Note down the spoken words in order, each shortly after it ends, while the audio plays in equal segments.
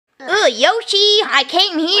Yoshi, I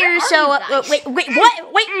came here, so wait,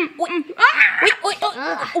 what? Wait, why were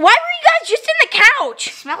you guys just in the couch?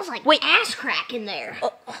 It smells like ass crack in there.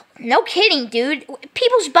 No kidding, dude.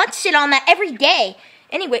 People's butts sit on that every day.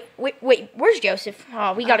 Anyway, wait, where's Joseph?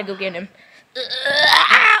 Oh, we gotta go get him. Dude,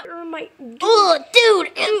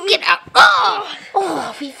 get out.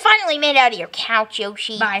 Oh, we finally made it out of your couch,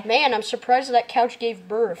 Yoshi. Bye. Man, I'm surprised that couch gave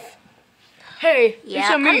birth. Hey, Yeah,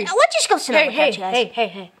 it's a me. let's just go sit on the couch, guys.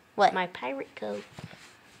 Hey. What? My pirate coat.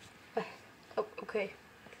 Oh, okay.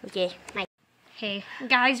 Okay. Hey,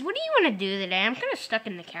 guys, what do you want to do today? I'm kind of stuck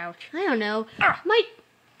in the couch. I don't know.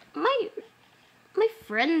 My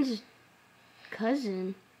friend's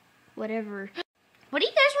cousin, whatever. What do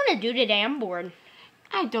you guys want to do today? I'm bored.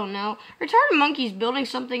 I don't know. Retarded Monkey's building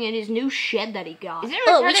something in his new shed that he got. Is it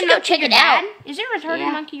we should go check it out. Is it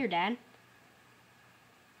Retarded Monkey your dad?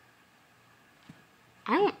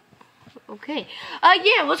 I don't... Okay.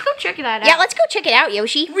 Yeah, let's go check that out. Yeah, let's go check it out,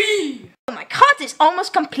 Yoshi. Oh, my cart is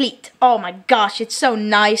almost complete. Oh my gosh, it's so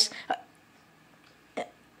nice.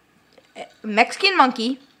 Mexican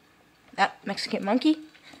monkey. Mexican monkey.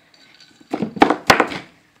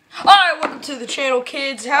 Alright, welcome to the channel,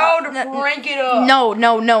 kids. How to crank it up. No.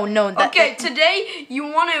 Okay, today you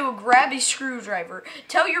want to grab a screwdriver.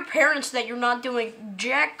 Tell your parents that you're not doing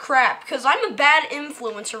jack crap, because I'm a bad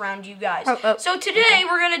influence around you guys. So today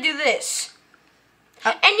we're going to do this.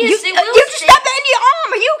 And yes, it will you just stabbed that in your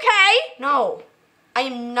arm. Are you okay? No, I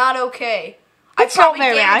am not okay. That's I probably not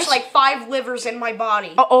very damaged nice. like 5 livers in my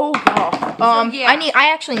body. Yeah.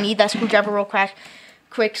 I actually need that screwdriver real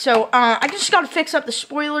quick. So, I just gotta fix up the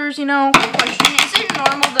spoilers, you know. Question, is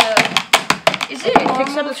it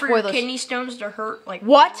normal for your kidney stones to hurt, like,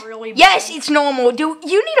 what? really bad? Yes, it's normal. You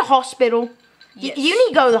need a hospital. Yes. You need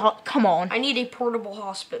to go to the come on. I need a portable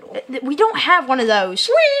hospital. We don't have one of those.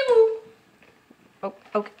 Oh,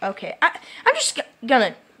 okay. I'm just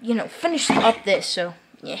gonna, finish up this, so,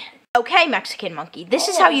 yeah. Okay, Mexican monkey, this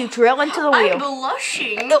is how you drill into the wheel. I'm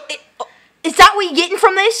blushing. Is that what you're getting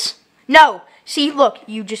from this? No. See, look,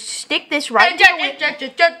 you just stick this right into the wheel.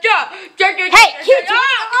 Hey,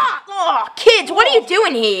 kids, what are you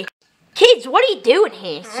doing here? Kids, what are you doing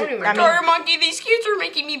here? Retarded Monkey, these kids are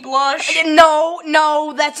making me blush.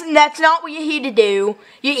 No, that's not what you're here to do.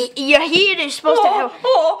 You're here to supposed to help.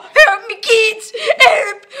 Help me, kids!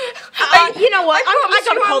 Help! You know what? I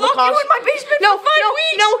gotta call the cops. In my basement No,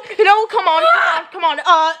 come on.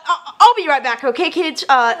 I'll be right back, okay, kids?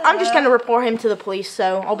 I'm just gonna report him to the police,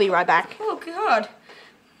 so I'll be right back. Oh God,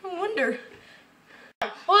 no wonder.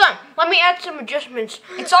 Hold on, let me add some adjustments.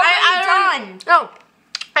 It's already done. No,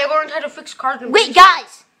 I learned how to fix cars. Wait,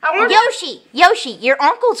 guys. Yoshi, your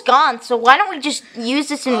uncle's gone, so why don't we just use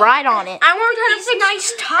this and ride on it? I learned how to fix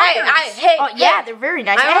nice tires. Yeah, they're very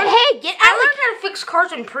nice. I learned how to fix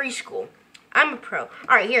cars in preschool. I'm a pro. All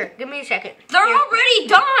right, here, give me a second. They're already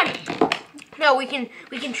done. No, we can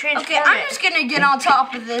transform Okay, I'm just gonna get on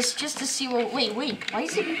top of this just to see what. Wait, why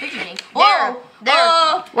is it fidgeting? There.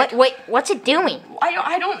 Wait, what's it doing?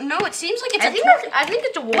 I don't know. It seems like it's I think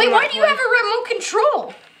it's a Wait, why do you have a remote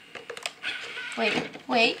control? Wait.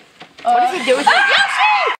 What is it doing?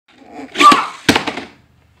 Yoshi!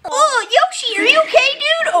 Oh, Yoshi, are you okay,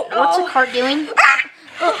 dude? Oh, what's the cart doing?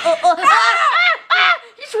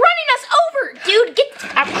 It's running us over, dude. Get the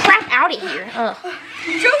crap out of here.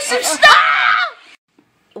 Joseph, stop!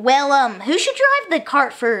 Well, who should drive the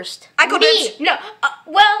cart first? I go dibs. No,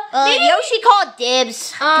 Yoshi called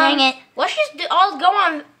dibs. Dang it. Let's just all go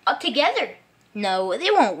on together. No, it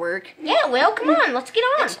won't work. Yeah, well, come on, let's get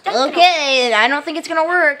on. Okay, I don't think it's gonna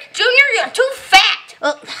work. Junior, you're too fat.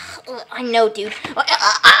 I know, dude. Hey!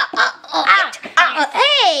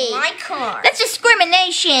 My car. That's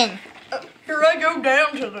discrimination. Here I go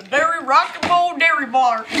down to the rock and roll dairy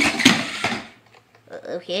bar.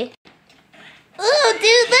 Okay. Oh,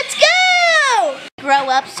 dude, let's go! Grow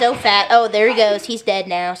up so fat. Oh, there he goes. He's dead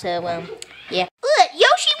now, so, yeah. Look,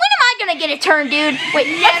 Yoshi, when am I gonna get a turn, dude? Wait,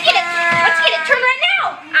 let's get it turned right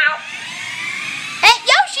now! Ow. Hey,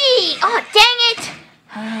 Yoshi! Oh, dang it!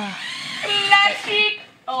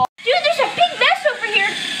 Dude, there's a big mess over here.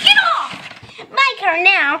 Get off! My car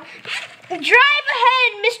now. Drive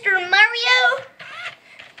ahead, Mr. Mario.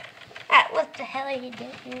 What the hell are you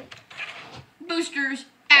doing? Boosters,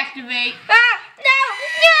 activate. No!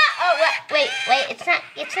 Oh, wait, it's not,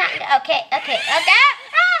 okay.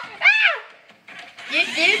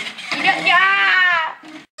 Dude,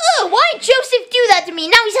 Oh, why did Joseph do that to me?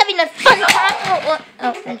 Now he's having a fun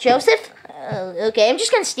time. Joseph? Okay, I'm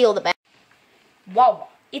just gonna steal the bag. Wow,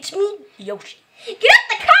 it's me, Yoshi. get out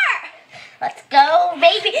the car! Let's go,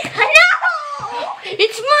 baby. No!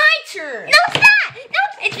 It's my turn. No, it's not! No,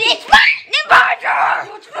 it's mine!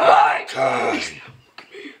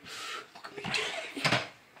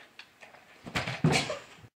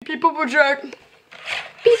 Turbo Jack.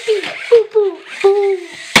 Beep, beep, boo, boo, boo.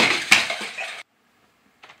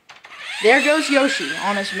 There goes Yoshi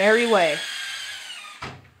on his merry way.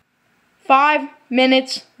 5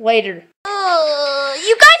 minutes later.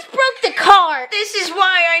 You guys broke the cart. This is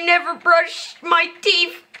why I never brush my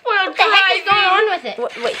teeth while What the heck is going driving. on with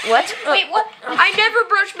it? Wait, what? Wait, what? I never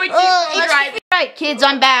brush my teeth while driving. Alright, kids,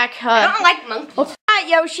 I'm back. I don't like monkeys. Alright,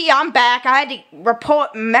 Yoshi, I'm back. I had to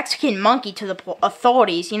report Mexican monkey to the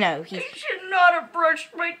authorities. You know, I should not have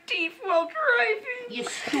brushed my teeth while driving. You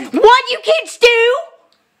stupid. What you kids do?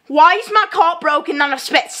 Why is my car broken and I've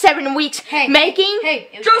spent 7 weeks making? Hey,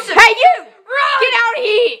 Joseph! Hey, you! Run! Get out of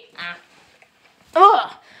here!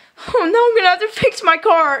 Ugh. Oh, now I'm gonna have to fix my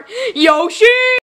car. Yoshi!